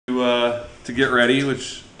to get ready,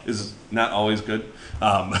 which is not always good.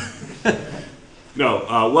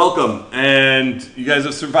 Welcome. And you guys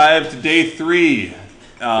have survived to day 3.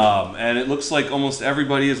 And it looks like almost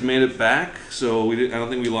everybody has made it back. So I don't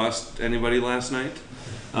think we lost anybody last night.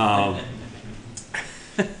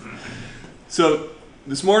 So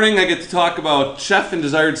this morning I get to talk about Chef and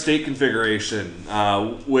desired state configuration,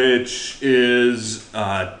 which is,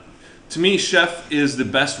 to me, Chef is the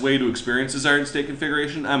best way to experience desired state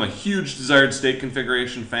configuration. I'm a huge desired state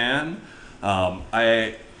configuration fan.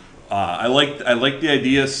 I like the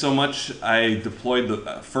idea so much. I deployed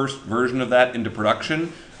the first version of that into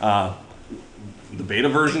production, the beta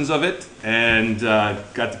versions of it, and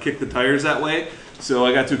got to kick the tires that way. So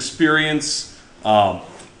I got to experience the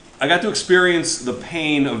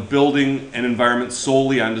pain of building an environment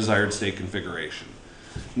solely on desired state configuration.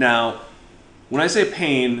 Now, when I say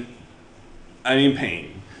pain, I mean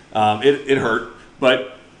pain. It hurt,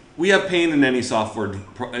 but we have pain in any software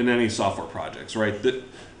projects, right?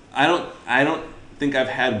 I don't think I've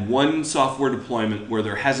had one software deployment where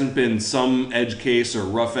there hasn't been some edge case or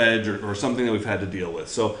rough edge or something that we've had to deal with.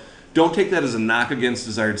 So don't take that as a knock against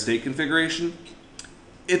desired state configuration.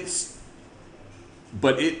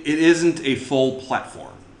 But it isn't a full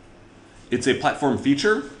platform. It's a platform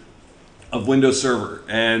feature of Windows Server.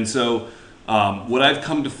 And so what I've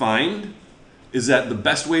come to find is that the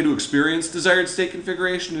best way to experience desired state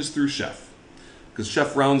configuration is through Chef, because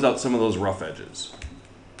Chef rounds out some of those rough edges.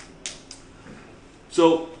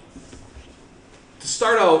 So to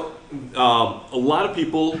start out, a lot of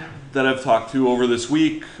people that I've talked to over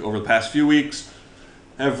the past few weeks,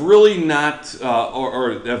 have really not,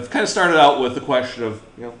 or have kind of started out with the question of,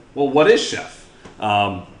 well, what is Chef?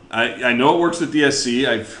 I know it works at DSC.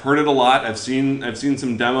 I've heard it a lot. I've seen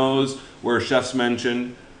some demos where Chef's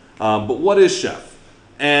mentioned, but what is Chef?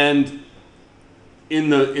 And in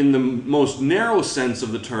the most narrow sense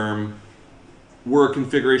of the term, we're a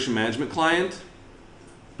configuration management client.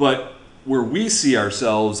 But where we see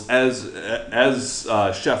ourselves as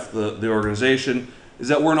Chef, the organization, is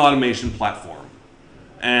that we're an automation platform.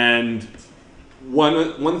 And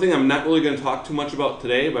one thing I'm not really going to talk too much about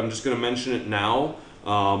today, but I'm just going to mention it now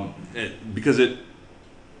because it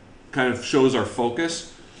kind of shows our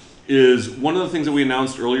focus, is one of the things that we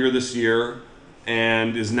announced earlier this year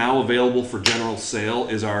and is now available for general sale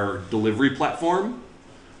is our delivery platform.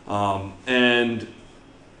 And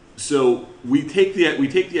so we take the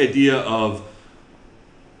idea of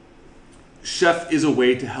Chef is a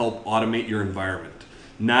way to help automate your environment.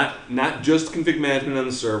 Not just config management on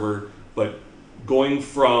the server, but going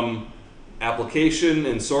from application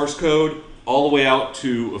and source code all the way out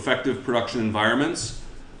to effective production environments.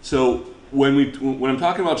 So when I'm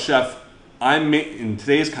talking about Chef, in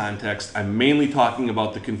today's context, I'm mainly talking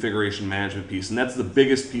about the configuration management piece, and that's the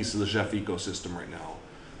biggest piece of the Chef ecosystem right now.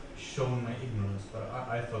 Showing my ignorance, but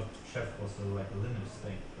I thought Chef was like a Linux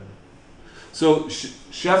thing. So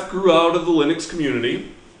Chef grew out of the Linux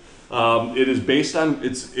community. It is based on,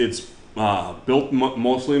 it's built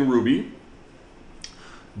mostly in Ruby,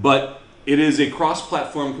 but it is a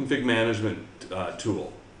cross-platform config management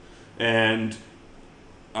tool. And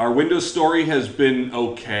our Windows story has been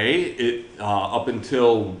okay up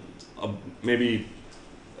until maybe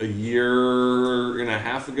a year and a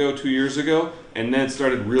half ago, 2 years ago, and then it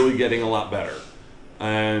started really getting a lot better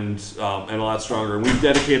and a lot stronger. And we've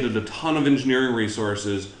dedicated a ton of engineering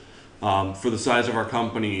resources for the size of our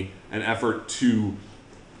company, an effort to,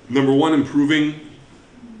 number one, improving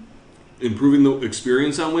the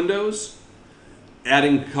experience on Windows,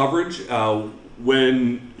 adding coverage.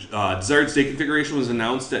 When desired state configuration was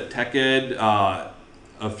announced at TechEd a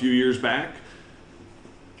few years back,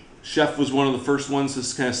 Chef was one of the first ones to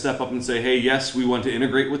kind of step up and say, hey, yes, we want to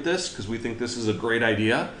integrate with this because we think this is a great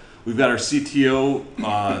idea. We've got our CTO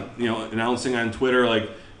announcing on Twitter, like,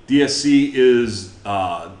 DSC is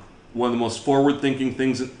one of the most forward-thinking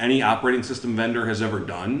things that any operating system vendor has ever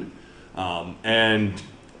done. And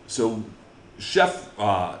so Chef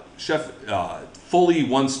fully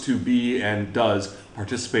wants to be and does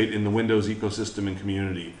participate in the Windows ecosystem and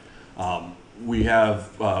community. We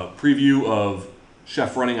have a preview of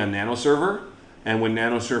Chef running on Nano Server, and when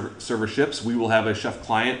Nano Server ships, we will have a Chef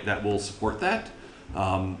client that will support that.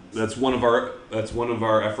 That's one of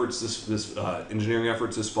our efforts. This engineering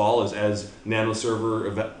efforts this fall is as Nano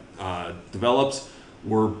Server develops,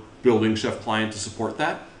 we're building Chef client to support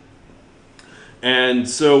that. And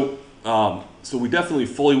so we definitely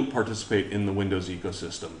fully participate in the Windows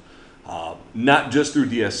ecosystem, not just through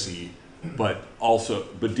DSC, but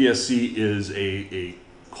DSC is a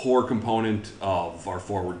core component of our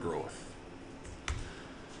forward growth.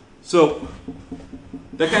 So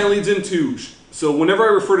that kind of leads into, so whenever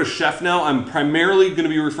I refer to Chef now, I'm primarily going to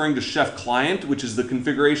be referring to Chef Client, which is the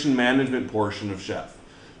configuration management portion of Chef.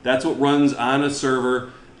 That's what runs on a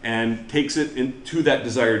server and takes it into that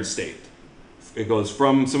desired state. It goes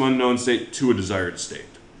from some unknown state to a desired state.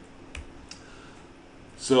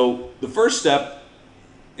 So the first step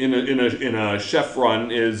in a Chef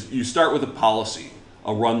run is you start with a policy,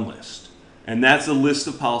 a run list. And that's a list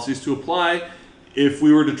of policies to apply. If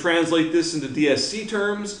we were to translate this into DSC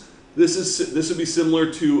terms, this would be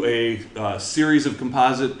similar to a series of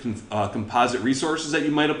composite resources that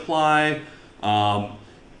you might apply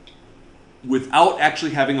without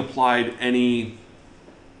actually having applied any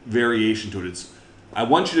variation to it. I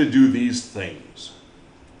want you to do these things.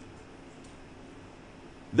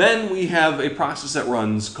 Then we have a process that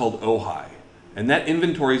runs called OHI, and that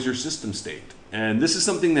inventories your system state. And this is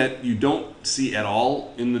something that you don't see at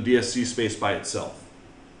all in the DSC space by itself.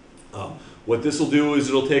 What this will do is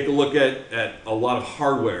it'll take a look at a lot of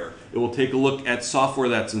hardware. It will take a look at software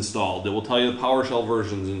that's installed. It will tell you the PowerShell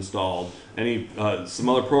versions installed, some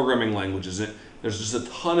other programming languages. There's just a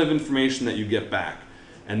ton of information that you get back.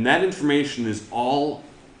 And that information is all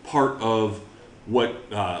part of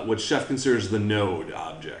what Chef considers the node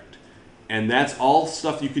object. And that's all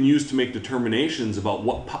stuff you can use to make determinations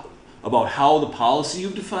about how the policy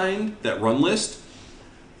you've defined, that run list,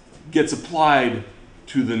 gets applied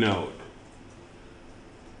to the node.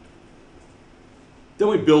 Then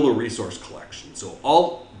we build a resource collection.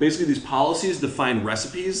 So basically these policies define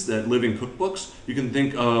recipes that live in cookbooks. You can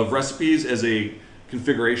think of recipes as a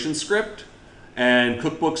configuration script and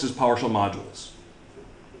cookbooks as PowerShell modules.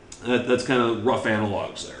 That's kind of rough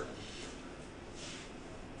analogs there.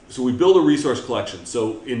 So we build a resource collection.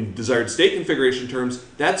 So in desired state configuration terms,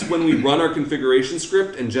 that's when we run our configuration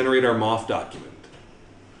script and generate our MOF document.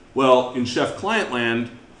 Well, in Chef Client land,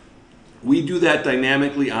 we do that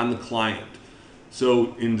dynamically on the client.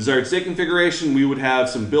 So in desired state configuration, we would have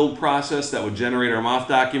some build process that would generate our MOF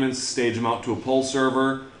documents, stage them out to a pull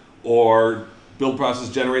server, or build process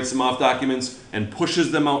generates some MOF documents and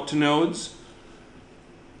pushes them out to nodes.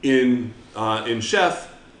 In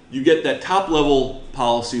Chef, you get that top level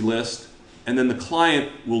policy list, and then the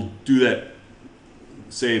client will do that,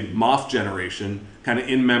 say, MOF generation kind of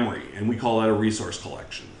in memory, and we call that a resource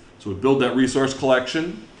collection. So we build that resource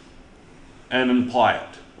collection and apply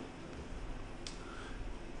it.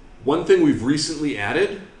 One thing we've recently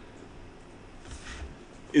added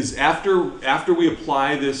is after we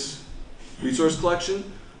apply this resource collection,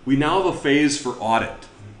 we now have a phase for audit.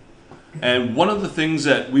 And one of the things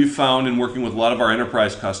that we've found in working with a lot of our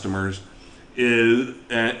enterprise customers is,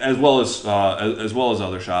 as well as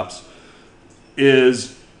other shops,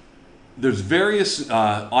 is there's various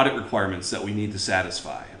audit requirements that we need to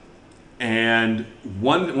satisfy. And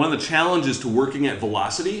one of the challenges to working at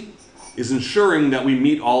velocity is ensuring that we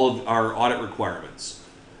meet all of our audit requirements.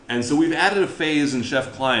 And so we've added a phase in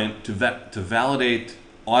Chef Client to validate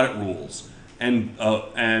audit rules, and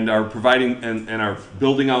are providing and are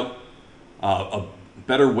building out a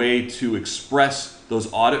better way to express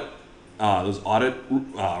those audit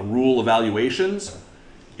rule evaluations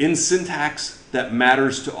in syntax that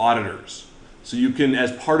matters to auditors. So you can,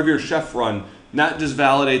 as part of your Chef run, not just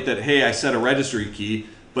validate that, hey, I set a registry key,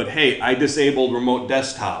 but hey, I disabled remote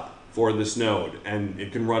desktop for this node, and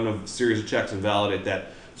it can run a series of checks and validate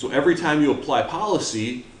that. So every time you apply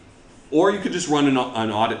policy, or you could just run an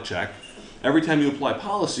audit check, every time you apply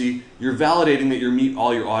policy, you're validating that you meet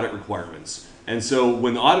all your audit requirements. And so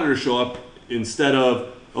when the auditors show up, instead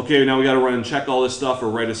of, okay, now we got to run and check all this stuff or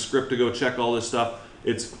write a script to go check all this stuff,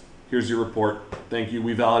 it's, here's your report. Thank you.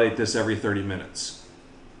 We validate this every 30 minutes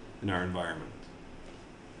in our environment.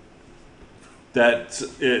 That's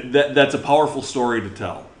a powerful story to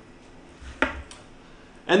tell.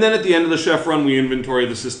 And then at the end of the Chef run, we inventory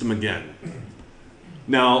the system again.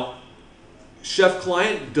 Now, Chef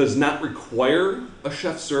Client does not require a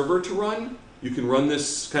Chef server to run. You can run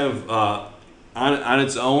this kind of on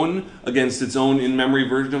its own against its own in-memory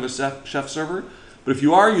version of a Chef server. But if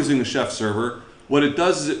you are using the Chef server, what it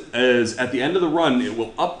does is at the end of the run, it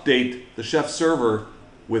will update the Chef server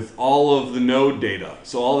with all of the node data.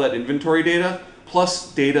 So all that inventory data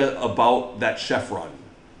plus data about that Chef run.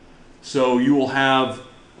 So you will have,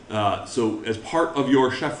 so as part of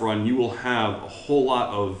your Chef run, you will have a whole lot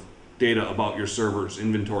of data about your server's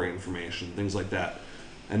inventory information, things like that.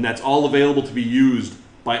 And that's all available to be used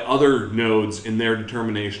by other nodes in their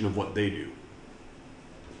determination of what they do.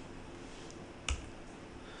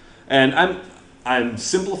 And I'm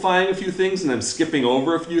simplifying a few things and I'm skipping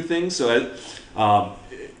over a few things. So I'm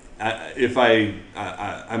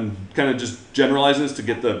kind of just generalizing this to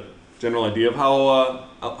get the general idea of how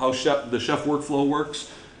the Chef workflow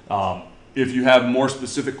works. If you have more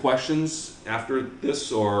specific questions after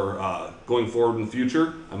this or going forward in the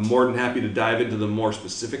future, I'm more than happy to dive into the more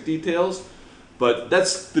specific details. But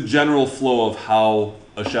that's the general flow of how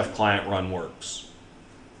a Chef client run works.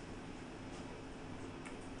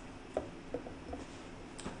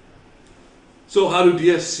 So how do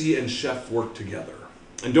DSC and Chef work together?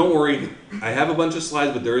 And don't worry, I have a bunch of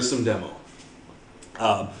slides, but there is some demo.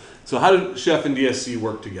 So how do Chef and DSC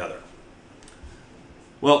work together?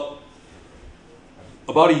 Well,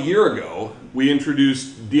 about a year ago, we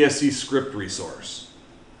introduced DSC script resource.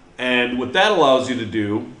 And what that allows you to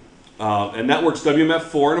do, and that works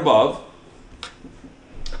WMF4 and above,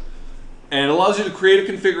 and it allows you to create a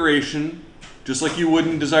configuration, just like you would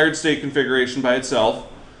in desired state configuration by itself,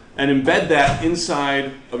 and embed that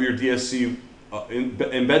inside of your DSC,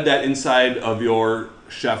 embed that inside of your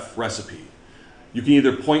Chef recipe. You can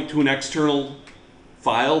either point to an external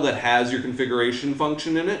file that has your configuration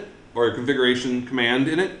function in it, or a configuration command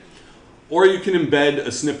in it, or you can embed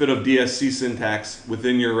a snippet of DSC syntax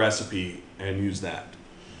within your recipe and use that.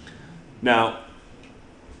 Now,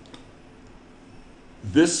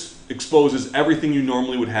 this exposes everything you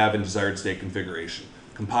normally would have in desired state configuration.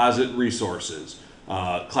 Composite resources,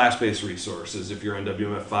 class-based resources if you're on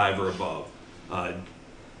WMF5 or above,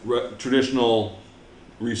 traditional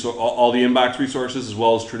resource, all the inbox resources as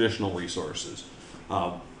well as traditional resources.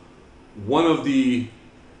 One of the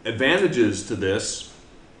advantages to this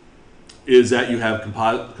is that you have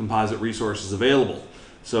composite resources available.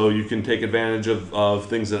 So you can take advantage of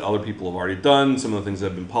things that other people have already done, some of the things that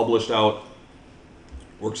have been published out.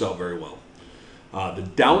 Works out very well. The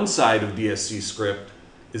downside of DSC script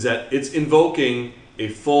is that it's invoking a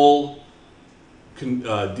full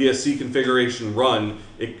DSC configuration run.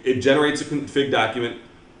 It generates a config document,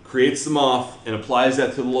 creates them off, and applies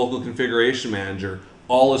that to the local configuration manager,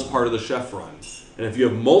 all as part of the Chef run. And if you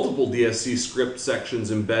have multiple DSC script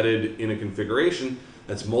sections embedded in a configuration,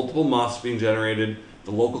 that's multiple MOFs being generated,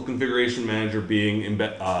 the local configuration manager being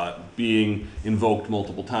invoked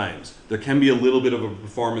multiple times. There can be a little bit of a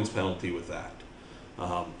performance penalty with that.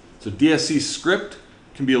 So DSC script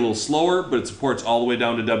can be a little slower, but it supports all the way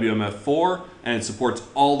down to WMF4, and it supports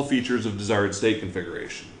all the features of desired state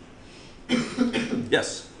configuration.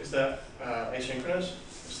 Yes? Is that asynchronous?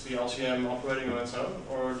 Is the LCM operating on its own,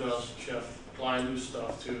 or does Chef client do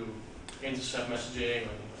stuff to intercept messaging and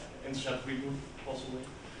intercept reboot, possibly?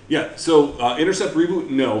 Yeah, so intercept reboot,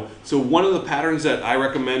 no. So one of the patterns that I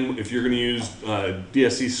recommend if you're going to use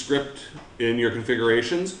DSC script in your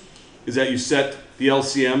configurations is that you set the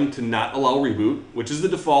LCM to not allow reboot, which is the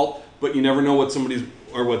default, but you never know what somebody's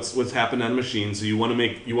or what's happened on a machine. So you want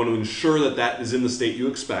to ensure that that is in the state you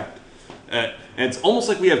expect. And it's almost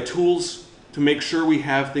like we have tools to make sure we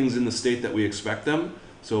have things in the state that we expect them.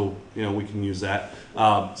 So we can use that.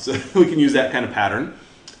 So we can use that kind of pattern.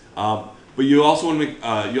 But you also want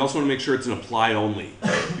to make sure it's an apply only,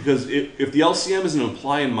 because if the LCM is in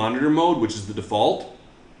apply and monitor mode, which is the default,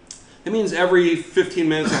 it means every 15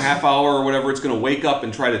 minutes or half hour or whatever, it's going to wake up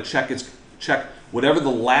and try to check whatever the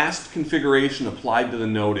last configuration applied to the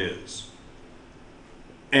node is.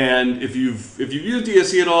 And if you've used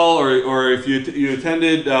DSC at all, or if you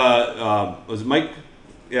attended was it Mike?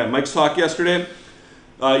 Yeah, Mike's talk yesterday.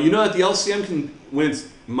 You know that the LCM can, when it's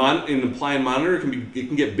in apply and monitor, it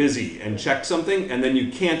can get busy and check something, and then you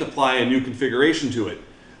can't apply a new configuration to it.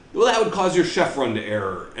 Well, that would cause your Chef run to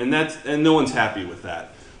error, and no one's happy with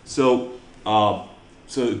that. So,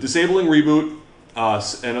 so disabling reboot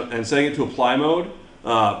and setting it to apply mode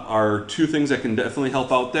are two things that can definitely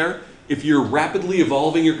help out there. If you're rapidly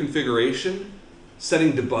evolving your configuration,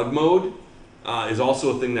 setting debug mode is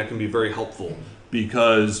also a thing that can be very helpful,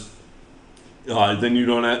 because then you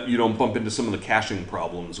don't bump into some of the caching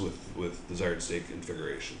problems with desired state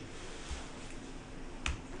configuration.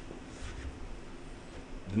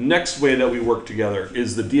 The next way that we work together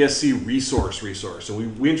is the DSC resource. So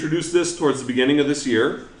we introduced this towards the beginning of this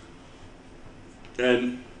year,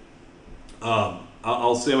 and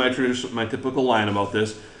I'll say my typical line about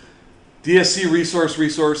this. DSC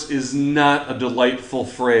resource is not a delightful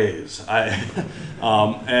phrase.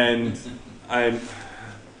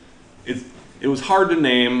 It was hard to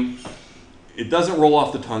name. It doesn't roll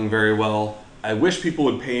off the tongue very well. I wish people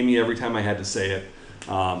would pay me every time I had to say it,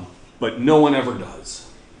 but no one ever does.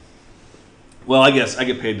 Well, I guess I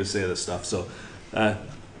get paid to say this stuff, so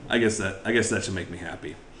I guess that should make me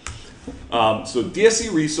happy. So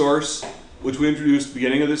DSC resource, which we introduced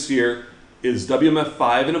beginning of this year, is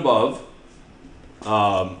WMF5 and above.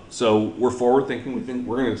 So we're forward thinking. We think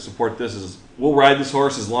we're going to support this. We'll ride this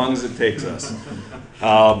horse as long as it takes us.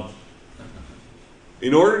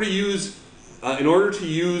 In order to use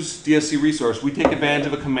DSC resource, we take advantage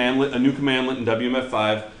of a new commandlet in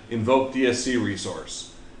WMF5, invoke DSC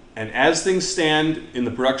resource. And as things stand in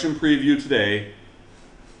the production preview today,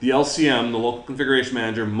 the LCM, the local configuration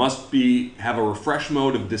manager, must have a refresh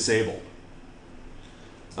mode of disabled.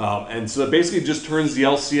 And so it basically just turns the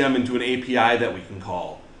LCM into an API that we can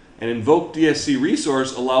call. And invoke DSC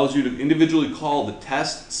resource allows you to individually call the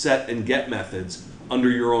test, set, and get methods under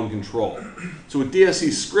your own control. So with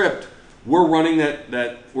DSC script, we're running that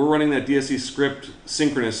DSC script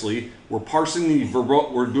synchronously. We're parsing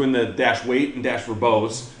we're doing the -wait and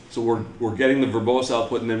 -verbose. So we're getting the verbose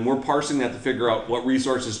output, and then we're parsing that to figure out what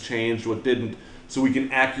resources changed, what didn't, so we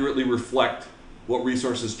can accurately reflect what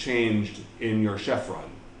resources changed in your chef run.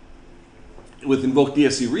 With invoke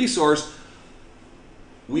DSC resource,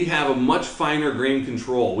 we have a much finer grained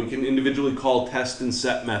control. We can individually call test and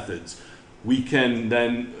set methods. We can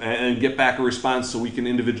then and get back a response so we can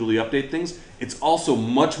individually update things. It's also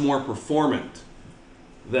much more performant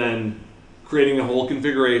than creating a whole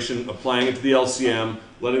configuration, applying it to the LCM,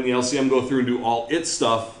 letting the LCM go through and do all its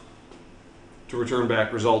stuff to return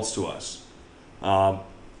back results to us.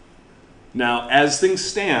 Now, as things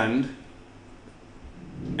stand,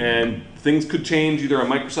 and things could change either on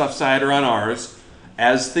Microsoft's side or on ours,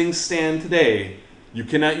 as things stand today, you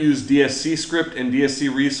cannot use DSC script and DSC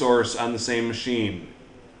resource on the same machine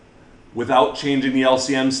without changing the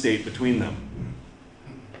LCM state between them.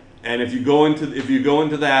 And if you go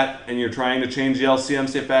into that and you're trying to change the LCM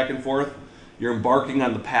state back and forth, you're embarking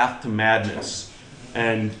on the path to madness.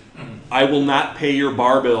 And I will not pay your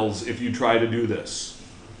bar bills if you try to do this.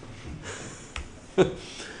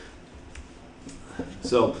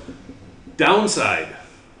 So, downside.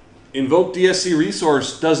 Invoke DSC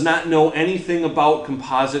resource does not know anything about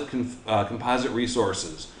composite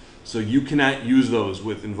resources, so you cannot use those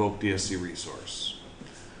with invoke DSC resource.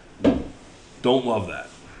 Don't love that.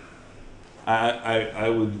 I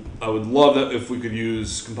would love that if we could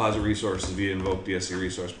use composite resources via invoke DSC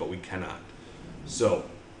resource, but we cannot. So,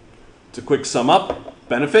 to quick sum up,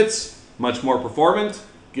 benefits: much more performant,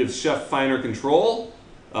 gives chef finer control,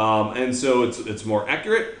 and so it's more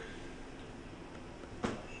accurate.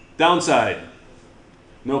 Downside,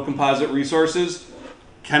 no composite resources,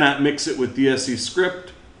 cannot mix it with DSC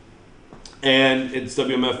script, and it's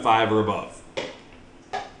WMF5 or above.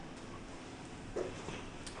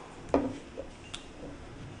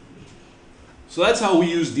 So that's how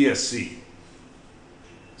we use DSC.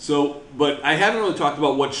 So, but I haven't really talked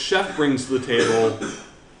about what chef brings to the table,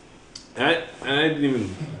 and I didn't even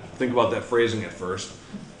think about that phrasing at first.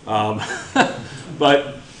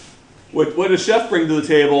 But what does chef bring to the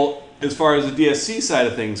table as far as the DSC side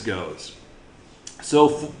of things goes?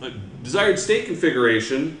 So desired state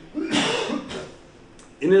configuration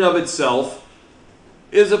in and of itself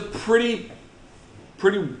is a pretty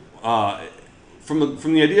from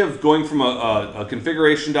the idea of going from a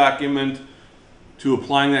configuration document to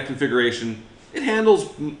applying that configuration, it handles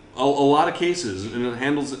a lot of cases, and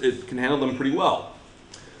it can handle them pretty well.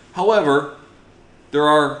 However, there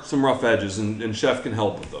are some rough edges, and chef can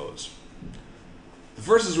help with those. The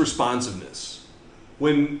first is responsiveness.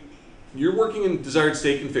 When you're working in desired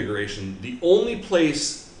state configuration, the only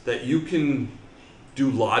place that you can do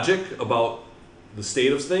logic about the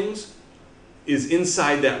state of things is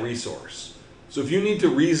inside that resource. So if you need to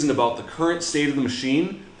reason about the current state of the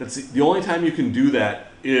machine, that's the only time you can do that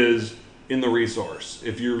is in the resource,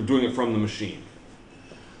 if you're doing it from the machine.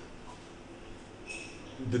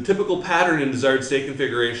 The typical pattern in desired state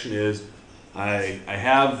configuration is I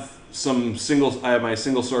have my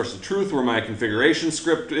single source of truth where my configuration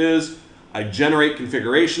script is. I generate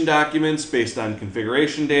configuration documents based on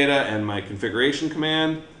configuration data and my configuration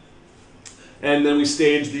command. And then we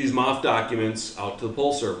stage these MOF documents out to the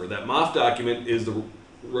poll server. That MOF document is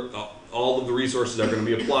all of the resources that are going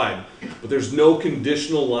to be applied. But there's no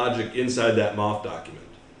conditional logic inside that MOF document.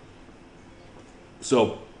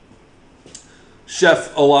 So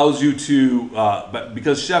chef allows you to,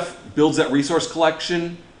 because chef builds that resource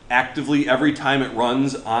collection actively every time it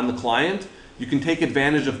runs on the client, you can take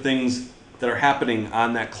advantage of things that are happening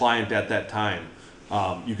on that client at that time.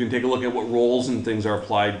 You can take a look at what roles and things are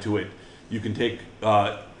applied to it. You can take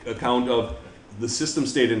account of the system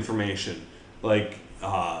state information, like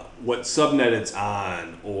what subnet it's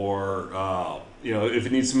on, or if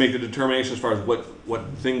it needs to make the determination as far as what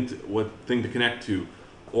thing to connect to,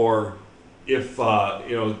 or if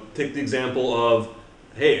take the example of,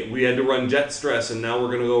 hey, we had to run jet stress and now we're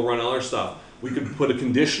going to go run other stuff. We could put a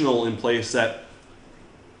conditional in place that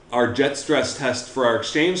our jet stress test for our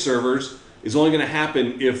Exchange servers is only going to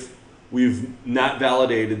happen if we've not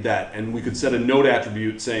validated that, and we could set a node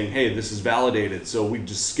attribute saying, hey, this is validated, so we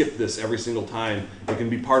just skip this every single time. It can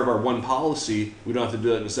be part of our one policy. We don't have to do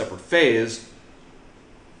that in a separate phase,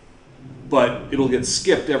 but it'll get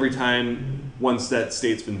skipped every time once that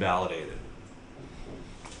state's been validated.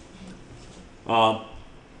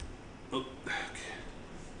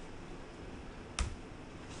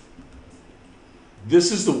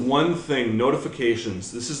 This is the one thing,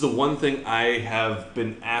 notifications, this is the one thing I have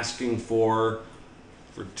been asking for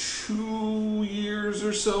 2 years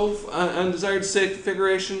or so on desired state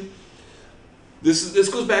configuration. This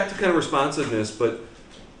goes back to kind of responsiveness, but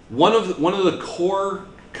one of the core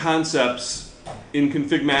concepts in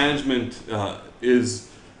config management is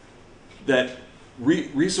that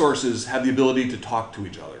resources have the ability to talk to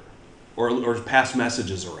each other or pass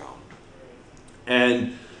messages around.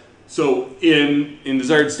 And so in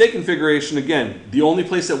desired state configuration, again, the only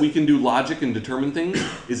place that we can do logic and determine things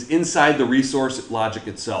is inside the resource logic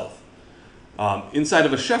itself. Inside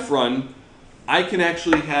of a chef run, I can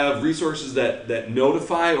actually have resources that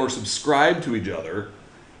notify or subscribe to each other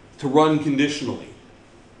to run conditionally.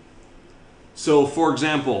 So for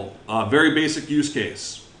example, a very basic use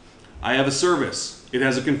case. I have a service. It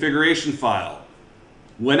has a configuration file.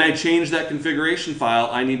 When I change that configuration file,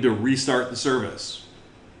 I need to restart the service.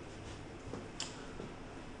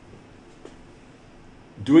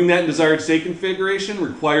 Doing that in desired state configuration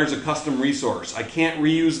requires a custom resource. I can't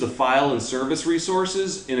reuse the file and service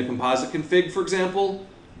resources in a composite config, for example,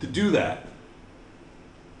 to do that.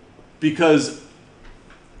 Because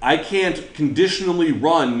I can't conditionally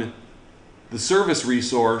run the service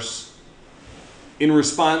resource in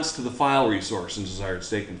response to the file resource in desired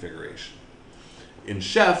state configuration. In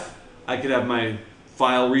Chef, I could have my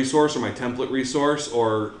file resource or my template resource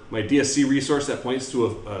or my DSC resource that points to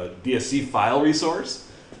a DSC file resource.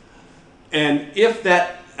 And if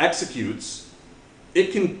that executes,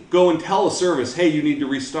 it can go and tell a service, hey, you need to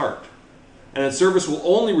restart. And that service will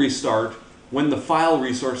only restart when the file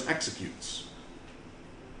resource executes.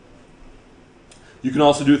 You can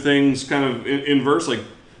also do things kind of inverse, like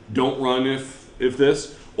don't run if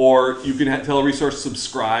this, or you can tell a resource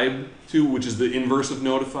subscribe to, which is the inverse of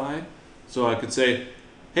notify. So I could say,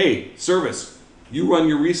 hey, service, you run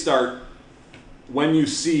your restart when you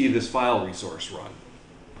see this file resource run.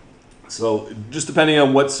 So just depending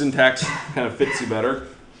on what syntax kind of fits you better,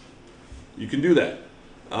 you can do that.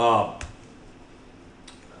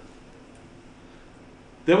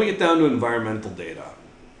 Then we get down to environmental data.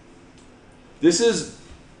 This is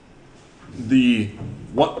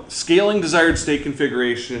scaling desired state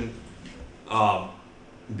configuration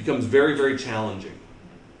becomes very, very challenging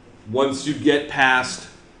once you get past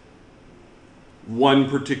one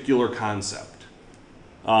particular concept.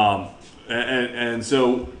 And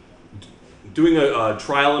so doing a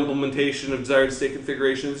trial implementation of desired state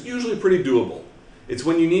configuration is usually pretty doable. It's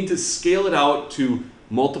when you need to scale it out to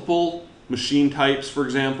multiple machine types, for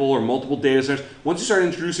example, or multiple data centers. Once you start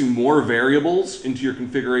introducing more variables into your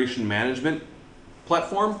configuration management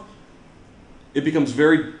platform, it becomes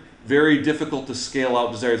very, very difficult to scale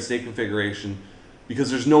out desired state configuration because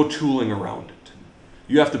there's no tooling around it.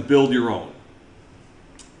 You have to build your own.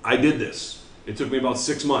 I did this. It took me about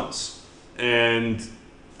 6 months. And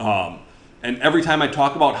every time I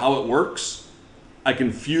talk about how it works, I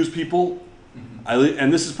confuse people.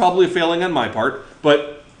 And this is probably a failing on my part,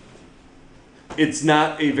 but it's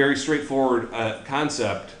not a very straightforward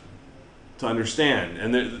concept to understand.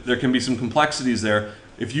 And there can be some complexities there.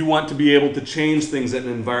 If you want to be able to change things at an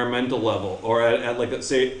environmental level, or at like, let's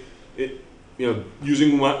say,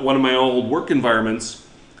 using one of my old work environments,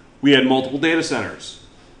 we had multiple data centers.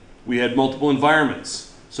 We had multiple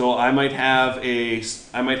environments. So I might have a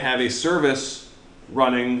service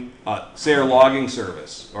running, say our logging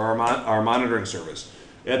service or our monitoring service.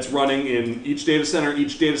 It's running in each data center.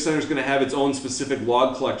 Each data center is going to have its own specific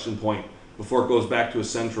log collection point before it goes back to a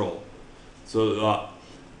central. So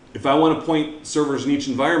if I want to point servers in each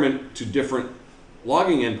environment to different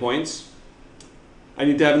logging endpoints, I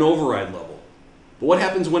need to have an override level. But what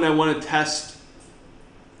happens when I want to test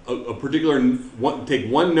a particular,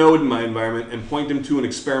 take one node in my environment and point them to an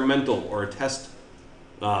experimental or a test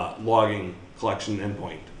logging collection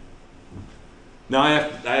endpoint? Now I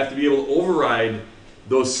have to be able to override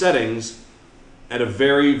those settings at a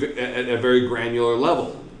very granular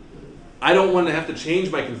level. I don't want to have to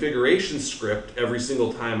change my configuration script every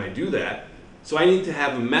single time I do that. So I need to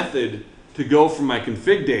have a method to go from my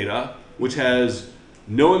config data, which has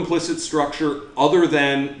no implicit structure other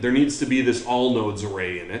than there needs to be this all nodes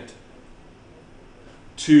array in it,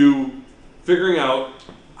 to figuring out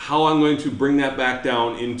how I'm going to bring that back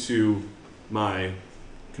down into my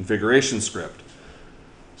configuration script.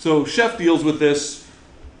 So Chef deals with this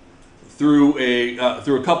through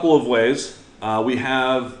a couple of ways. We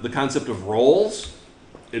have the concept of roles,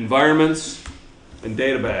 environments, and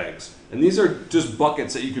data bags. And these are just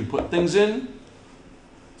buckets that you can put things in.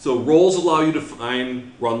 So roles allow you to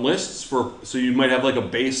run lists so you might have like a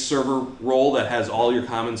base server role that has all your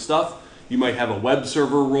common stuff. You might have a web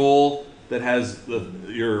server role that has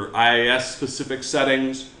your IIS specific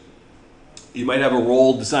settings. You might have a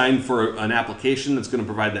role designed for an application that's going to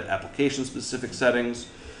provide that application specific settings.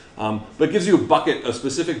 But it gives you a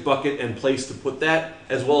specific bucket and place to put that,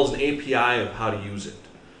 as well as an API of how to use it.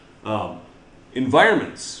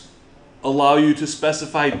 Environments allow you to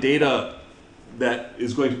specify data that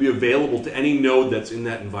is going to be available to any node that's in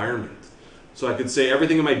that environment. So I could say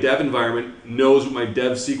everything in my dev environment knows what my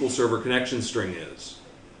dev SQL Server connection string is.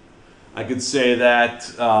 I could say that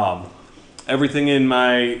everything in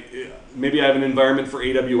maybe I have an environment for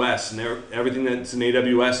AWS, and everything that's in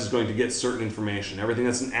AWS is going to get certain information. Everything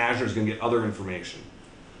that's in Azure is going to get other information.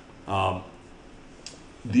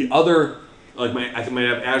 The other, like I might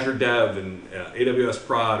have Azure Dev and AWS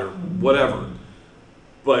Prod or whatever,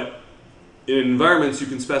 but in environments you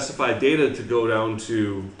can specify data to go down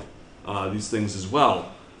to these things as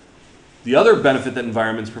well. The other benefit that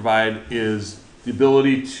environments provide is the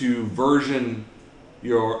ability to version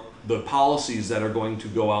the policies that are going to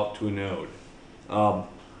go out to a node.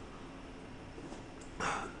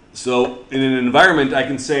 So in an environment, I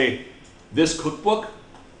can say this cookbook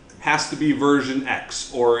has to be version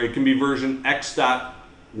X, or it can be version X dot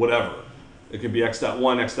whatever. It could be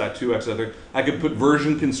X.1, X.2, X.3. I could put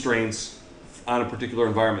version constraints on a particular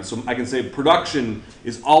environment. So I can say production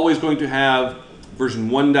is always going to have version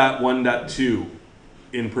 1.1.2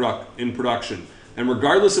 in production. And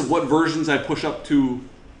regardless of what versions I push up to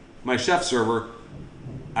my Chef server,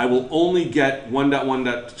 I will only get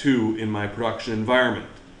 1.1.2 in my production environment.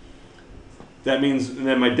 That means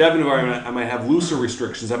in my dev environment, I might have looser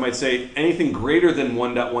restrictions. I might say anything greater than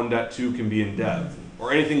 1.1.2 can be in dev,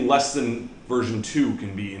 or anything less than version 2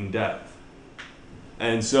 can be in dev.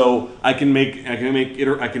 And so I can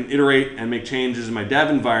iterate and make changes in my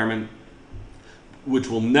dev environment, which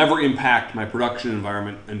will never impact my production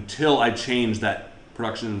environment until I change that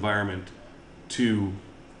production environment to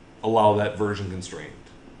allow that version constraint.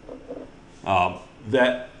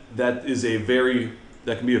 That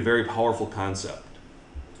can be a very powerful concept.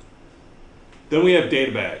 Then we have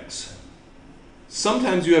data bags.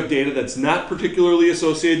 Sometimes you have data that's not particularly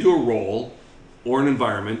associated to a role or an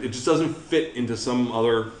environment. It just doesn't fit into some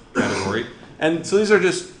other category. And so these are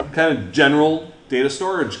just kind of general data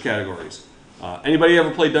storage categories. Anybody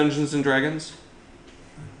ever play Dungeons and Dragons?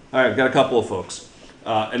 All right, I've got a couple of folks.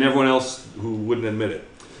 And everyone else who wouldn't admit it.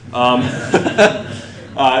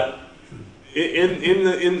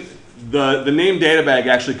 The name data bag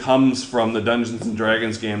actually comes from the Dungeons and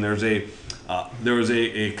Dragons game. There was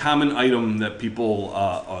a common item that people,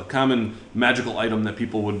 a common magical item that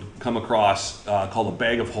people would come across called a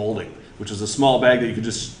bag of holding, which is a small bag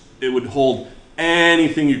that it would hold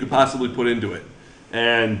anything you could possibly put into it.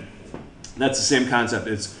 And that's the same concept.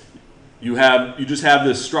 You just have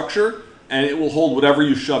this structure, and it will hold whatever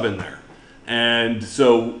you shove in there. And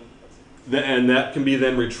so, that can be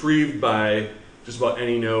then retrieved by just about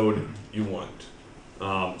any node you want.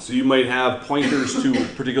 So you might have pointers to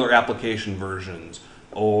particular application versions,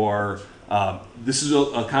 or this is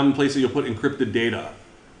a common place that you'll put encrypted data.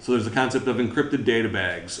 So there's the concept of encrypted data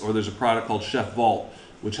bags, or there's a product called Chef Vault,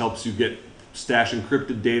 which helps you stash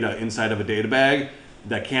encrypted data inside of a data bag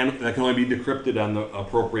that can only be decrypted on the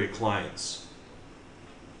appropriate clients.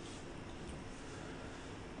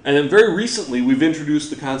 And then very recently, we've introduced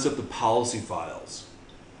the concept of policy files.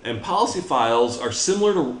 And policy files are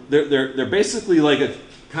similar to, they're basically like a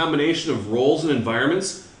combination of roles and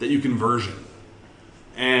environments that you can version.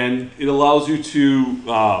 And it allows you to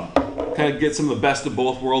kind of get some of the best of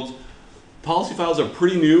both worlds. Policy files are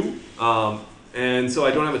pretty new, and so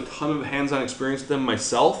I don't have a ton of hands-on experience with them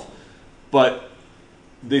myself, but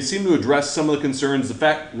they seem to address some of the concerns. The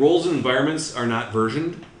fact roles and environments are not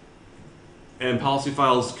versioned, and policy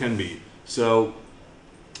files can be. So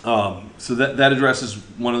that addresses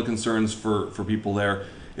one of the concerns for people there.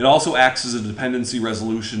 It also acts as a dependency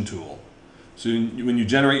resolution tool. So when you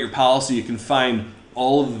generate your policy, you can find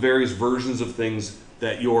all of the various versions of things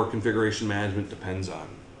that your configuration management depends on.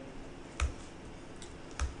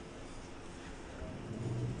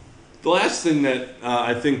 The last thing that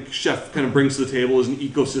I think Chef kind of brings to the table is an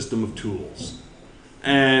ecosystem of tools.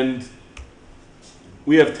 And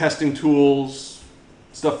we have testing tools,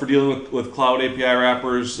 stuff for dealing with cloud API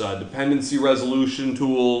wrappers, dependency resolution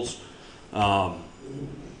tools.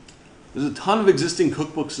 There's a ton of existing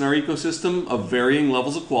cookbooks in our ecosystem of varying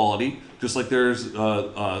levels of quality, just like there's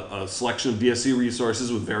a selection of DSC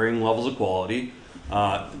resources with varying levels of quality.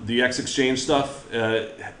 The X Exchange stuff,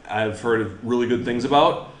 I've heard really good things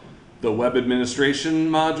about. The web administration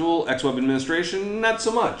module, X Web Administration, not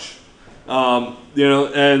so much. You know,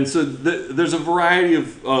 and so there's a variety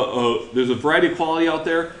of quality out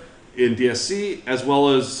there in DSC as well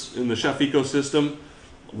as in the Chef ecosystem.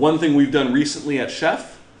 One thing we've done recently at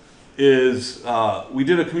Chef is we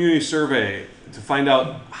did a community survey to find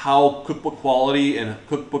out how cookbook quality and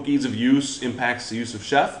cookbook ease of use impacts the use of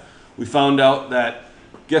Chef. We found out that,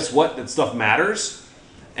 guess what, that stuff matters.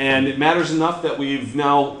 And it matters enough that we've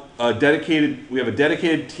now we have a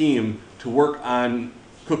dedicated team to work on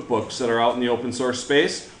cookbooks that are out in the open source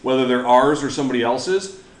space, whether they're ours or somebody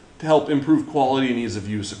else's, to help improve quality and ease of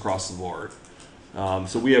use across the board.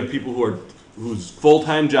 So we have people whose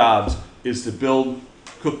full-time jobs is to build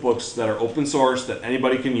cookbooks that are open source, that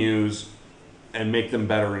anybody can use, and make them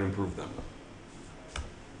better and improve them.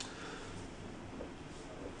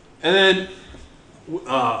 And then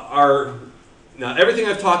now everything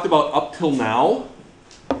I've talked about up till now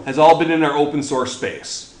has all been in our open source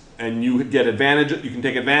space, and you get advantage. You can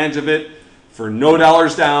take advantage of it for no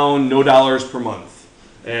dollars down, no dollars per month.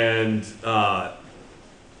 And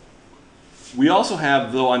we also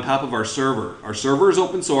have, though, on top of our server is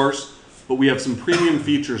open source, but we have some premium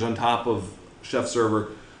features on top of Chef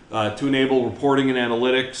Server to enable reporting and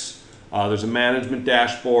analytics. There's a management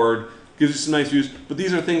dashboard, gives you some nice views, but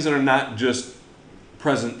these are things that are not just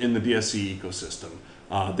present in the DSC ecosystem.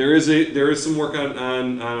 There is some work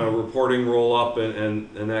on a reporting roll up and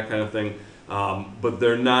that kind of thing, but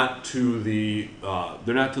they're not to the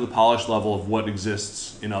polished level of what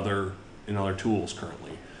exists in other tools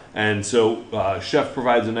currently. And so Chef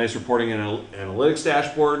provides a nice reporting and analytics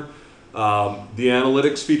dashboard. The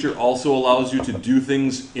analytics feature also allows you to do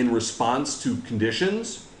things in response to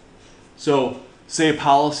conditions. So say a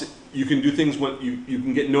policy, you can do things when you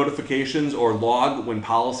can get notifications or log when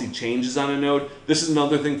policy changes on a node. This is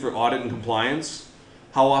another thing for audit and compliance.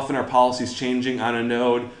 How often are policies changing on a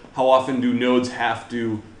node? How often do nodes have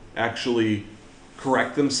to actually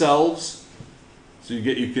correct themselves? So you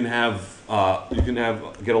can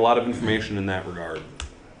get a lot of information in that regard.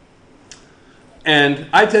 And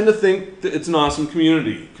I tend to think that it's an awesome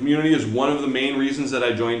community. Community is one of the main reasons that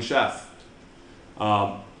I joined Chef.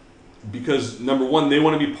 Because number one, they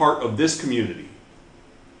want to be part of this community.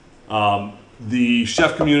 The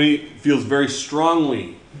Chef community feels very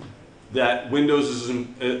strongly that Windows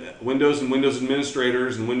and Windows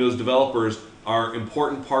administrators and Windows developers are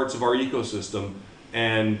important parts of our ecosystem,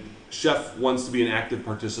 and Chef wants to be an active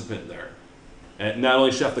participant there. And not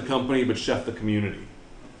only Chef the company, but Chef the community.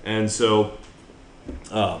 And so,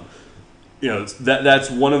 you know, that's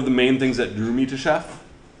one of the main things that drew me to Chef,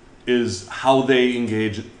 is how they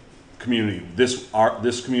engage community. This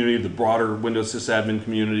community, the broader Windows sysadmin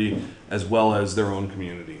community, as well as their own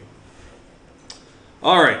community.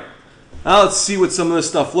 All right, now let's see what some of this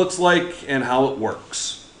stuff looks like and how it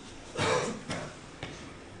works.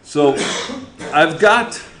 So I've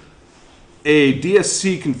got a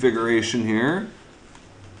DSC configuration here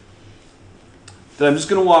that I'm just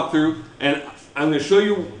going to walk through, and I'm going to show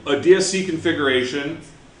you a DSC configuration,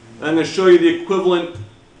 and I'm going to show you the equivalent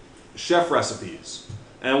Chef recipes.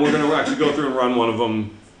 And we're going to actually go through and run one of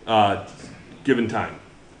them given time,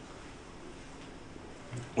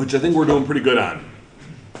 which I think we're doing pretty good on.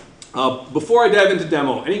 Before I dive into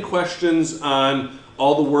demo, any questions on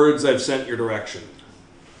all the words I've sent your direction?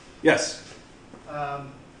 Yes?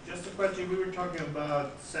 Just a question. We were talking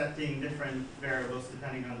about setting different variables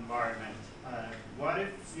depending on environment. What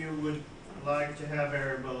if you would like to have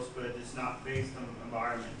variables, but it's not based on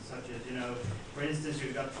environment, such as, you know, for instance,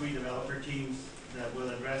 you've got 3 developer teams that will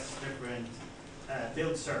address different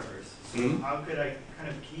build servers. So how could I kind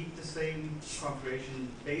of keep the same configuration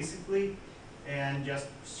basically and just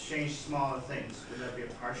change smaller things? Would that be a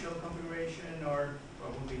partial configuration, or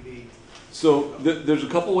what would we be? So there's a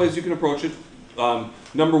couple ways you can approach it.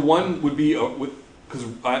 Number one would be, because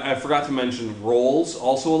I forgot to mention, roles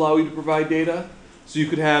also allow you to provide data. So you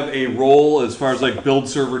could have a role as far as like build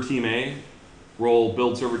server team A, role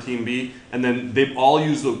build server team B, and then they all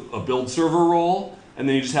use a build server role, and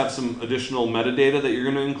then you just have some additional metadata that you're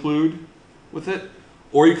going to include with it.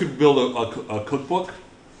 Or you could build a cookbook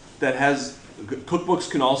that has, cookbooks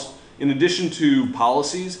can also, in addition to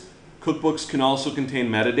policies, cookbooks can also contain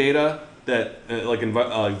metadata that, like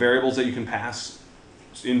variables that you can pass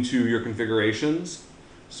into your configurations.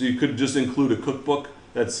 So you could just include a cookbook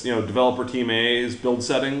that's, you know, developer team A's build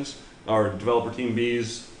settings or developer team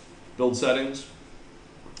B's build settings.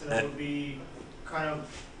 So that would be kind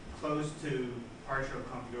of close to partial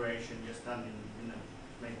configuration, just done in a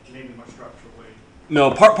maybe more structural way. No,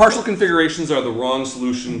 partial configurations are the wrong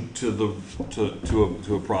solution to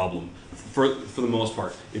a problem for the most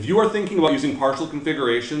part. If you are thinking about using partial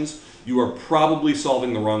configurations, you are probably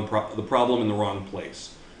solving the problem in the wrong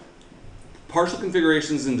place. Partial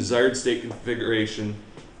configurations and desired state configuration.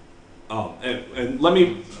 And let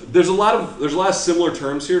me. There's a lot of similar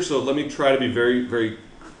terms here, so let me try to be very, very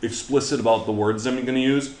explicit about the words I'm going to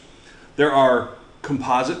use. There are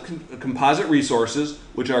composite resources,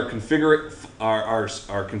 which are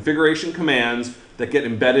configuration commands that get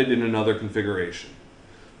embedded in another configuration.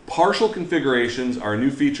 Partial configurations are a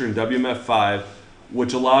new feature in WMF5,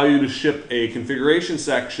 which allow you to ship a configuration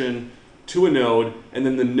section to a node, and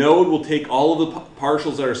then the node will take all of the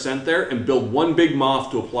partials that are sent there and build one big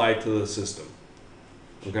MOF to apply to the system.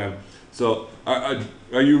 Okay, so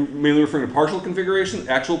are you mainly referring to partial configuration,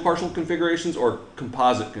 actual partial configurations, or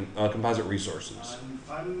composite resources?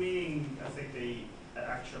 I'm meaning, I think the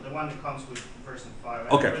one that comes with version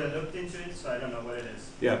 5. Okay. I never looked into it, so I don't know what it is.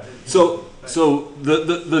 Yeah. So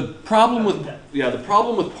the problem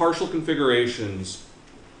with partial configurations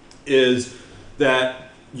is that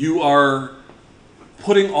you are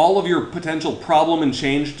putting all of your potential problem and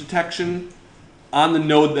change detection on the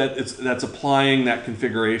node that's applying that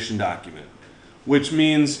configuration document, which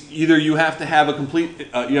means either you have to have a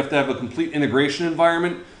complete integration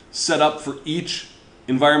environment set up for each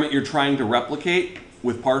environment you're trying to replicate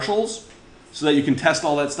with partials, so that you can test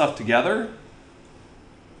all that stuff together,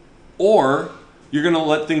 or you're going to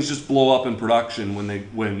let things just blow up in production when they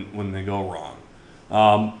go wrong.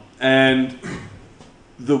 And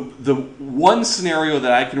the one scenario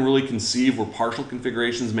that I can really conceive where partial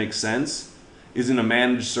configurations make sense is in a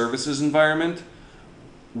managed services environment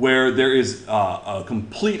where there is a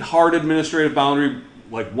complete hard administrative boundary,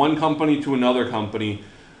 like one company to another company,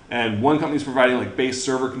 and one company is providing like base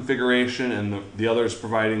server configuration and the other is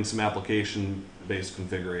providing some application-based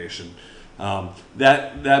configuration.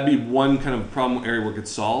 That'd be one kind of problem area where it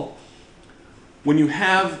gets solved. When you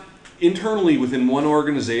have internally within one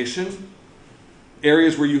organization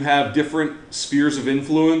areas where you have different spheres of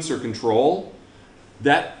influence or control,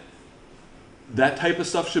 that type of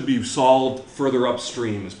stuff should be solved further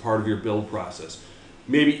upstream as part of your build process.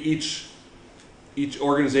 Maybe each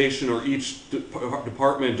organization or each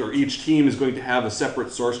department or each team is going to have a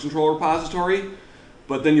separate source control repository,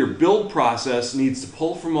 but then your build process needs to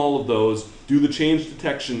pull from all of those, do the change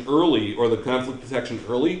detection early or the conflict detection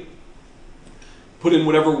early, put in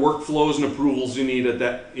whatever workflows and approvals you need at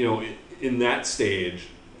that, in that stage,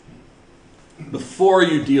 before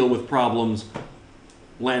you deal with problems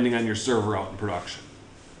landing on your server out in production.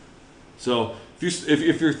 So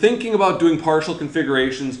if you're thinking about doing partial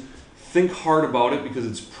configurations, think hard about it, because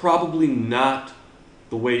it's probably not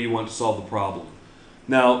the way you want to solve the problem.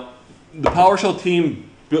 Now, the PowerShell team,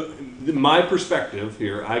 my perspective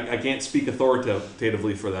here, I can't speak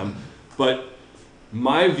authoritatively for them, but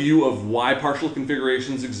my view of why partial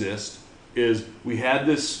configurations exist is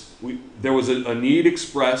there was a need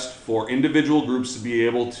expressed for individual groups to be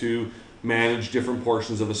able to manage different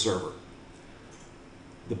portions of a server.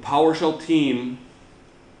 The PowerShell team,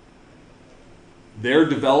 their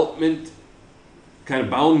development kind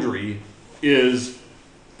of boundary is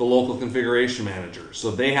the local configuration manager.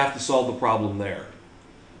 So they have to solve the problem there.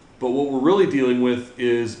 But what we're really dealing with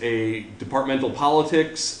is a departmental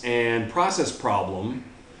politics and process problem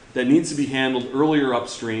that needs to be handled earlier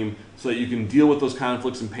upstream so that you can deal with those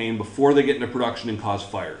conflicts and pain before they get into production and cause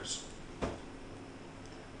fires.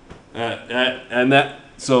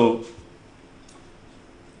 So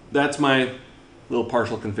that's my little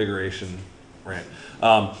partial configuration rant.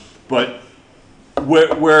 But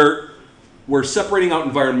where we're separating out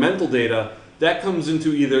environmental data, that comes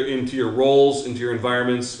into your roles, into your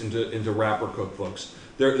environments, into wrapper cookbooks.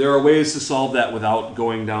 There are ways to solve that without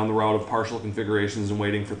going down the route of partial configurations and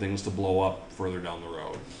waiting for things to blow up further down the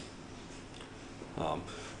road.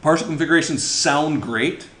 Partial configurations sound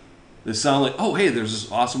great. They sound like, oh, hey, there's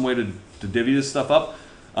this awesome way to divvy this stuff up.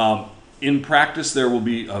 In practice, there will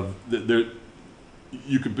be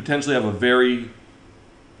you could potentially have a very,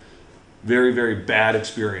 very, very bad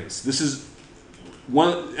experience.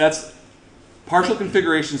 Partial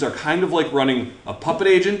configurations are kind of like running a puppet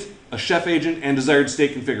agent, a chef agent, and desired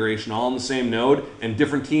state configuration all on the same node, and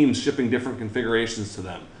different teams shipping different configurations to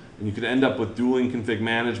them. And you could end up with dueling config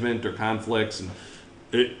management or conflicts, and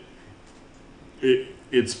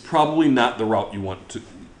it's probably not the route you want to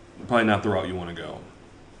go.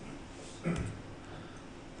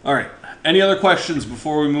 All right. Any other questions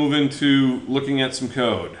before we move into looking at some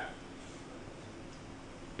code?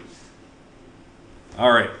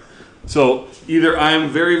 All right. So either I'm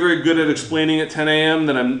very, very good at explaining at 10 a.m.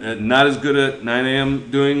 that I'm not as good at 9 a.m.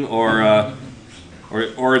 doing, or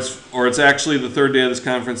it's actually the third day of this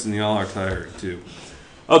conference and y'all are tired too.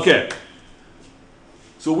 Okay.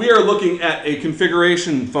 So we are looking at a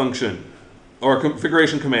configuration function or a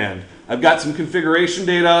configuration command. I've got some configuration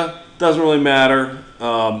data. Doesn't really matter.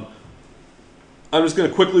 I'm just going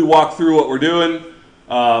to quickly walk through what we're doing.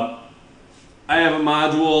 I have a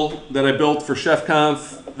module that I built for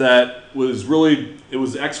ChefConf that was really, it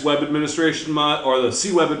was X web administration mod or the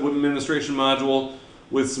C web administration module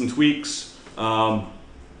with some tweaks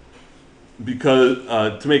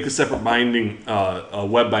because to make a separate binding, a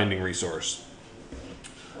web binding resource.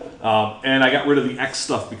 And I got rid of the X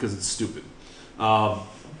stuff because it's stupid.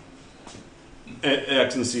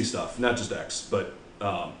 X and C stuff, not just X, but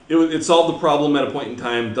it solved the problem at a point in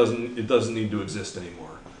time. It doesn't need to exist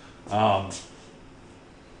anymore.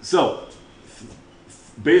 So,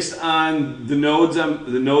 based on the nodes,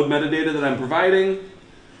 the node metadata that I'm providing,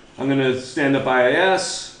 I'm going to stand up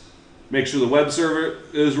IIS, make sure the web server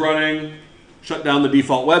is running, shut down the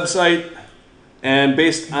default website, and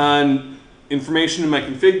based on information in my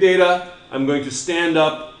config data, I'm going to stand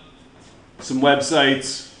up some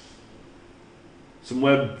websites, some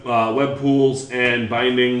web pools and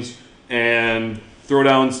bindings, and throw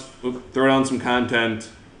down some content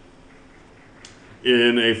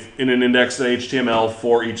in an index.html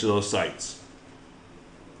for each of those sites.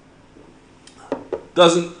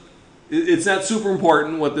 It's not super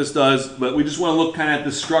important what this does, but we just want to look kind of at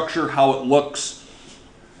the structure, how it looks.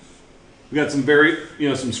 We got some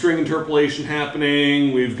some string interpolation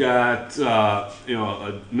happening. We've got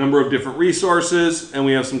a number of different resources, and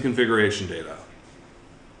we have some configuration data.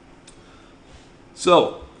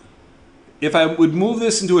 So, if I would move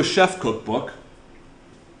this into a chef cookbook,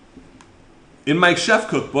 in my chef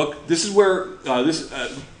cookbook, this is where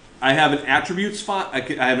I have an attributes file. I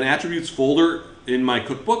have an attributes folder in my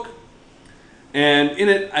cookbook, and in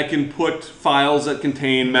it I can put files that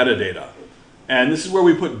contain metadata. And this is where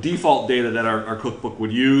we put default data that our cookbook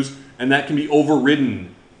would use, and that can be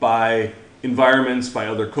overridden by environments, by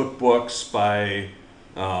other cookbooks, by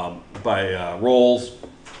roles.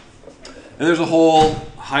 And there's a whole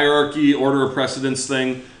hierarchy, order of precedence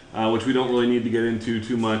thing, which we don't really need to get into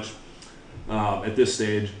too much at this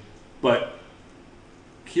stage. But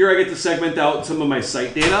here I get to segment out some of my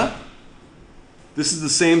site data. This is the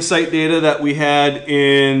same site data that we had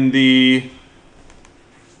in the...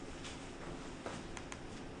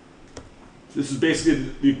 This is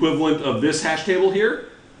basically the equivalent of this hash table here.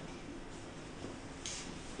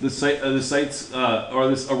 This sites, or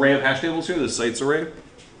this array of hash tables here, this sites array.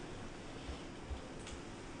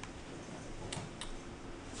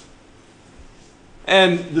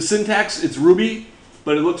 And the syntax, it's Ruby,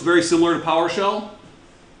 but it looks very similar to PowerShell.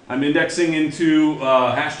 I'm indexing into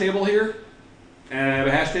a hash table here, and I have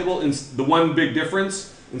a hash table. And the one big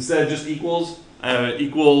difference, instead of just equals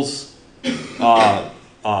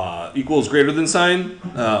greater than sign,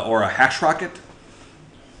 or a hash rocket.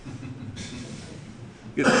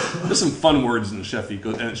 There's some fun words in the Chef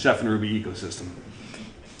and Ruby ecosystem.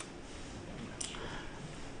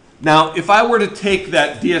 Now, if I were to take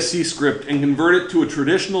that DSC script and convert it to a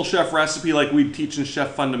traditional chef recipe like we teach in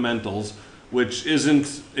Chef Fundamentals, which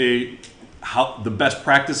isn't the best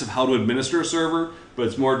practice of how to administer a server, but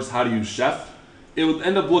it's more just how to use Chef, it would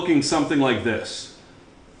end up looking something like this,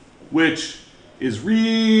 which is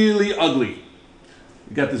really ugly.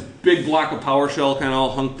 You got this big block of PowerShell kind of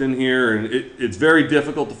all hunked in here, and it's very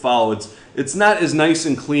difficult to follow. It's not as nice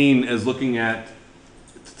and clean as looking at,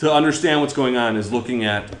 to understand what's going on, as looking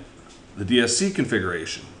at the DSC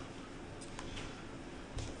configuration.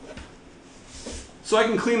 So I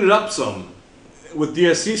can clean it up some with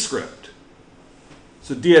DSC script.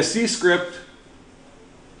 So DSC script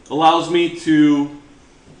allows me to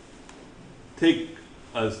take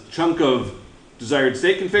a chunk of desired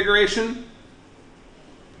state configuration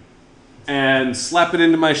and slap it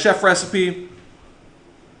into my chef recipe,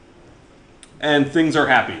 and things are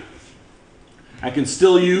happy. I can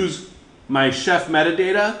still use my chef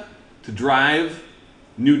metadata to drive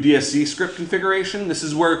new DSC script configuration. This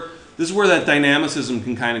is where that dynamicism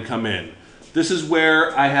can kind of come in. This is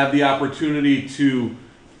where I have the opportunity to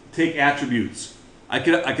take attributes. I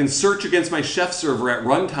can search against my chef server at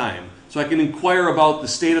runtime, so I can inquire about the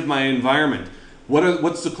state of my environment.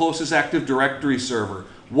 What's the closest Active Directory server?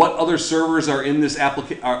 What other servers are in this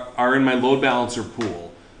are in my load balancer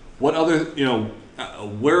pool? What other,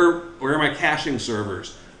 where are my caching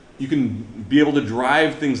servers? You can be able to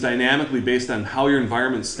drive things dynamically based on how your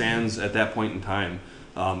environment stands at that point in time.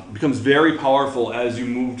 It becomes very powerful as you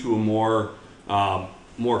move to a more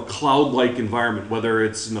more cloud-like environment, whether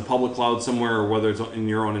it's in the public cloud somewhere or whether it's in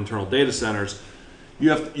your own internal data centers,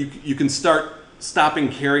 you can start stopping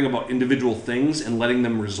caring about individual things and letting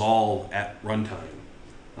them resolve at runtime,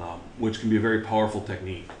 which can be a very powerful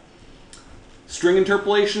technique. String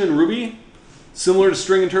interpolation in Ruby, similar to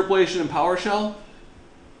string interpolation in PowerShell,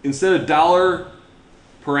 instead of dollar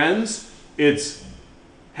parens, it's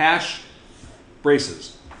hash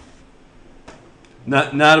braces.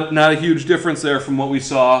 Not a huge difference there from what we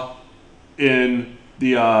saw in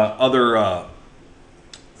the other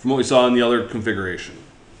configuration.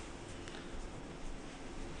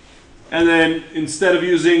 And then instead of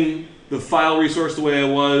using the file resource the way I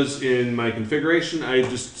was in my configuration, I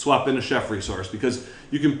just swap in a chef resource, because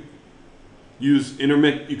you can use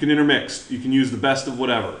intermix. You can use the best of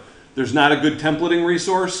whatever. There's not a good templating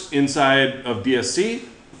resource inside of DSC,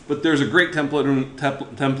 but there's a great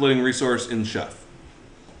templating resource in Chef.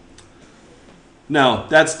 Now,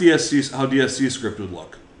 that's DSC, how DSC script would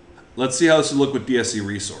look. Let's see how this would look with DSC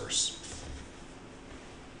resource.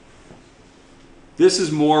 This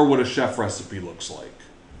is more what a chef recipe looks like,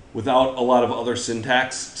 without a lot of other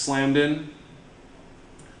syntax slammed in.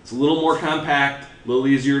 It's a little more compact, a little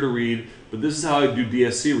easier to read, but this is how I do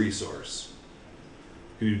DSC resource.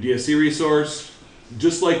 I can do DSC resource,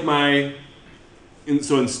 just like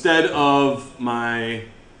so instead of my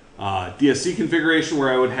DSC configuration where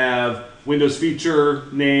I would have Windows feature,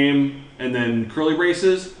 name, and then curly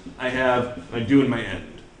braces, I have my do and my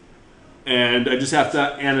end. And I just have to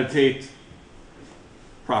annotate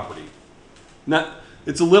property.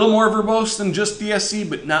 It's a little more verbose than just DSC,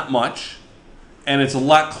 but not much. And it's a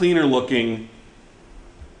lot cleaner looking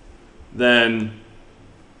than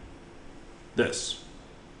this.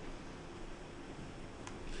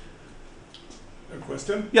 A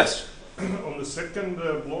question? Yes. On the second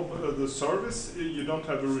blob, the service, you don't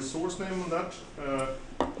have a resource name on that.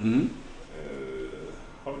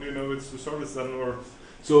 How do you know it's the service then, or?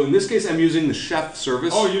 So in this case, I'm using the chef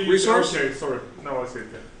service resource. Okay, sorry. Now I see it.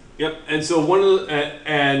 Yeah. Yep. And so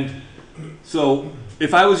so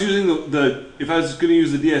if I was using if I was going to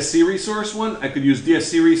use the DSC resource one, I could use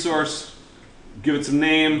DSC resource, give it some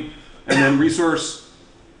name, and then resource :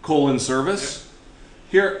 service.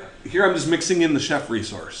 Yep. Here I'm just mixing in the chef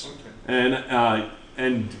resource. Okay.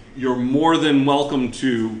 And you're more than welcome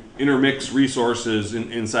to intermix resources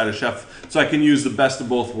inside of Chef. So I can use the best of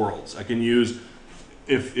both worlds. I can use,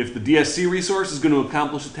 if the DSC resource is going to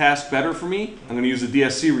accomplish a task better for me, I'm going to use the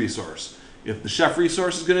DSC resource. If the Chef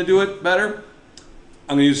resource is going to do it better,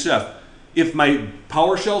 I'm going to use Chef. If my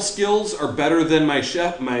PowerShell skills are better than my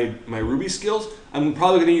Chef, my Ruby skills, I'm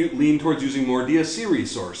probably going to lean towards using more DSC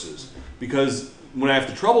resources, because when I have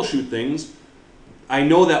to troubleshoot things, I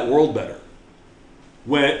know that world better.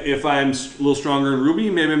 If I'm a little stronger in Ruby,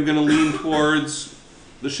 maybe I'm going to lean towards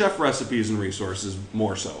the Chef recipes and resources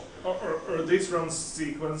more so. Are these runs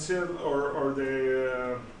sequential, or are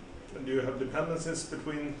they? Do you have dependencies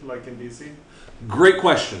between, like in DC? Great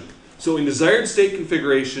question. So in desired state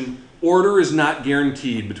configuration, order is not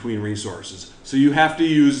guaranteed between resources. So you have to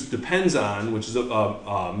use depends on, which is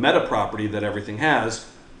a meta property that everything has,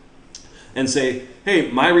 and say, hey,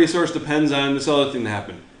 my resource depends on this other thing to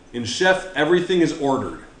happen. In Chef, everything is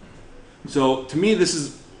ordered. So to me, this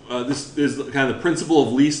is kind of the principle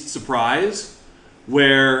of least surprise,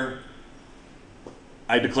 where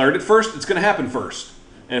I declared it first, it's going to happen first.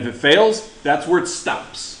 And if it fails, that's where it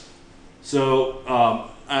stops. So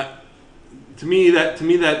to me,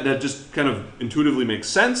 that just kind of intuitively makes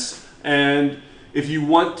sense. And if you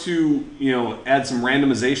want to, add some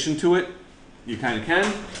randomization to it, you kind of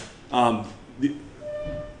can.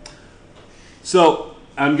 So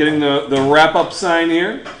I'm getting the wrap up sign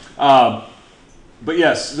here. But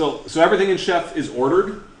yes, so everything in Chef is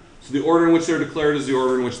ordered. So the order in which they're declared is the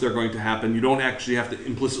order in which they're going to happen. You don't actually have to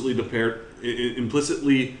implicitly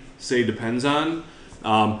say depends on.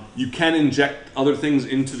 You can inject other things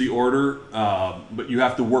into the order, but you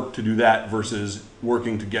have to work to do that versus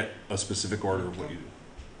working to get a specific order of what you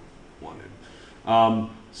wanted.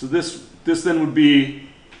 So this then would be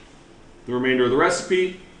the remainder of the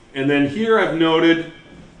recipe. And then here I've noted,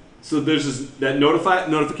 so there's that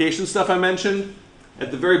notification stuff I mentioned.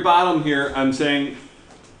 At the very bottom here, I'm saying,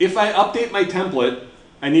 if I update my template,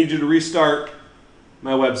 I need you to restart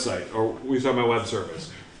my website or restart my web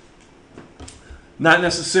service. Not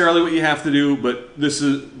necessarily what you have to do, but this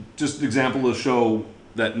is just an example to show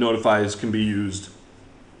that notifies can be used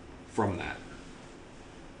from that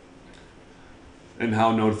and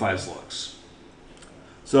how notifies looks.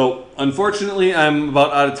 So unfortunately, I'm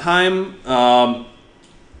about out of time,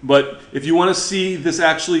 but if you want to see this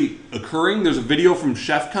actually occurring, there's a video from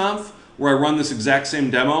ChefConf where I run this exact same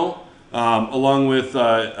demo along with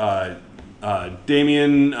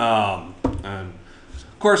Damien. And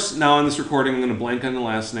of course, now on this recording, I'm going to blank on the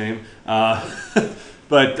last name.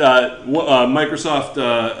 But Microsoft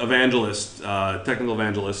evangelist, technical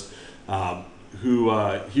evangelist, who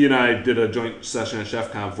he and I did a joint session at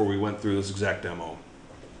ChefConf where we went through this exact demo.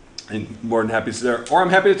 And more than happy to sit there, or I'm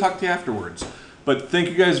happy to talk to you afterwards. But thank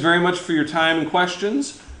you guys very much for your time and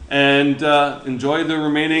questions, and enjoy the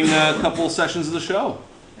remaining couple sessions of the show.